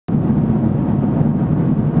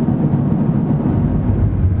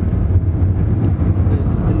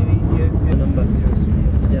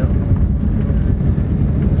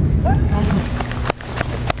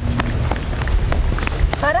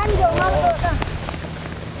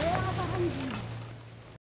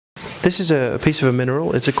This is a piece of a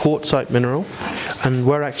mineral. It's a quartzite mineral, and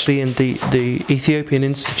we're actually in the Ethiopian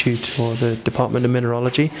Institute, or the Department of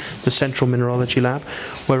Mineralogy, the Central Mineralogy Lab,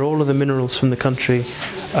 where all of the minerals from the country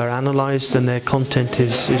are analysed and their content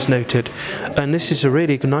is noted. And this is a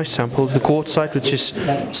really nice sample, the quartzite, which is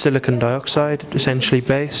silicon dioxide, essentially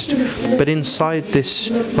based. But inside this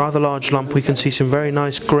rather large lump, we can see some very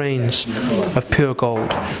nice grains of pure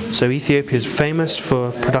gold. So Ethiopia is famous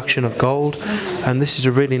for production of gold, and this is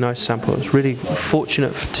a really nice sample. It's really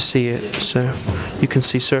fortunate to see it. So you can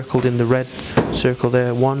see circled in the red circle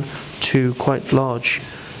there, 1, 2 quite large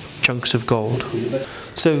chunks of gold.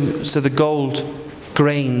 So the gold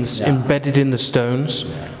grains embedded in the stones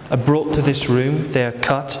are brought to this room. They are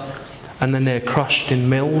cut and then they're crushed in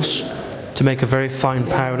mills to make a very fine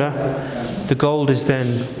powder. The gold is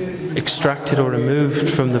then extracted or removed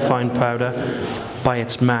from the fine powder by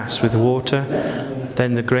its mass with water.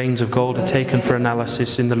 Then the grains of gold are taken for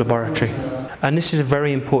analysis in the laboratory. And this is a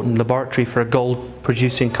very important laboratory for a gold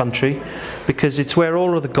producing country, because it's where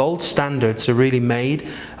all of the gold standards are really made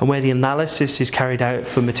and where the analysis is carried out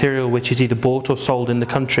for material which is either bought or sold in the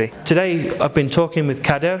country. Today I've been talking with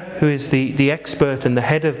Kader, who is the expert and the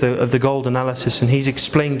head of the gold analysis, and he's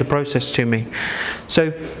explained the process to me.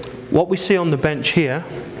 So what we see on the bench here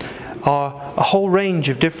are a whole range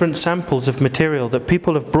of different samples of material that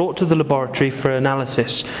people have brought to the laboratory for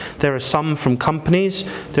analysis. There are some from companies,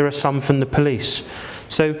 there are some from the police.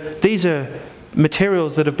 So these are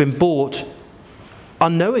materials that have been bought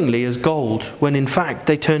unknowingly as gold, when in fact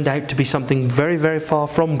they turned out to be something very, very far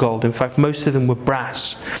from gold. In fact, most of them were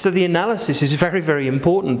brass. So the analysis is very, very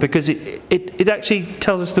important, because it actually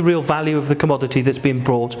tells us the real value of the commodity that's being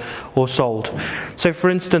brought or sold. So for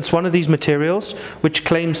instance, one of these materials, which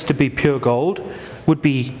claims to be pure gold, would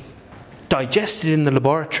be digested in the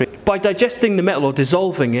laboratory. By digesting the metal or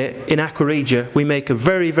dissolving it in aqua regia, we make a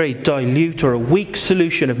very, very dilute or a weak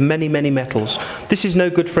solution of many, many metals. This is no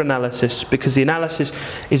good for analysis, because the analysis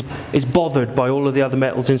is bothered by all of the other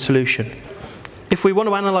metals in solution. If we want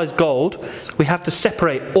to analyse gold, we have to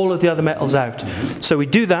separate all of the other metals out. So we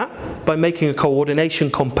do that by making a coordination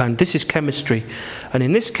compound. This is chemistry. And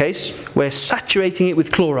in this case, we're saturating it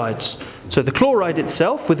with chlorides. So the chloride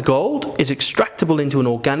itself with gold is extractable into an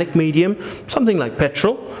organic medium, something like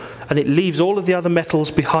petrol, and it leaves all of the other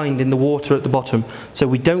metals behind in the water at the bottom. So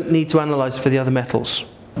we don't need to analyse for the other metals.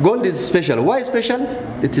 Gold is special. Why special?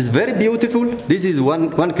 It is very beautiful. This is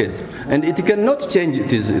one case, and it cannot change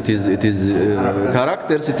its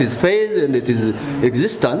characters, its phase, and its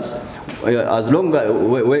existence, as long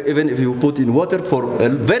even if you put in water for a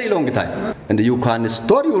very long time. And you can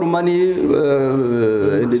store your money,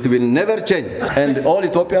 and it will never change. And all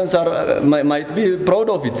Ethiopians might be proud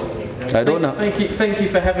of it. I don't know. Thank you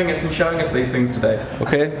for having us and showing us these things today.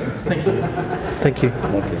 Okay. Thank you. Thank you.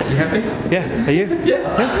 Okay. You happy? Yeah. Are you? Yeah.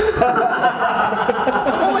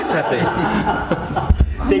 I'm always happy.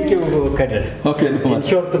 Thank you, Kader. Okay. In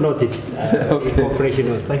short notice, okay.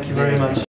 cooperation was. Thank you very much.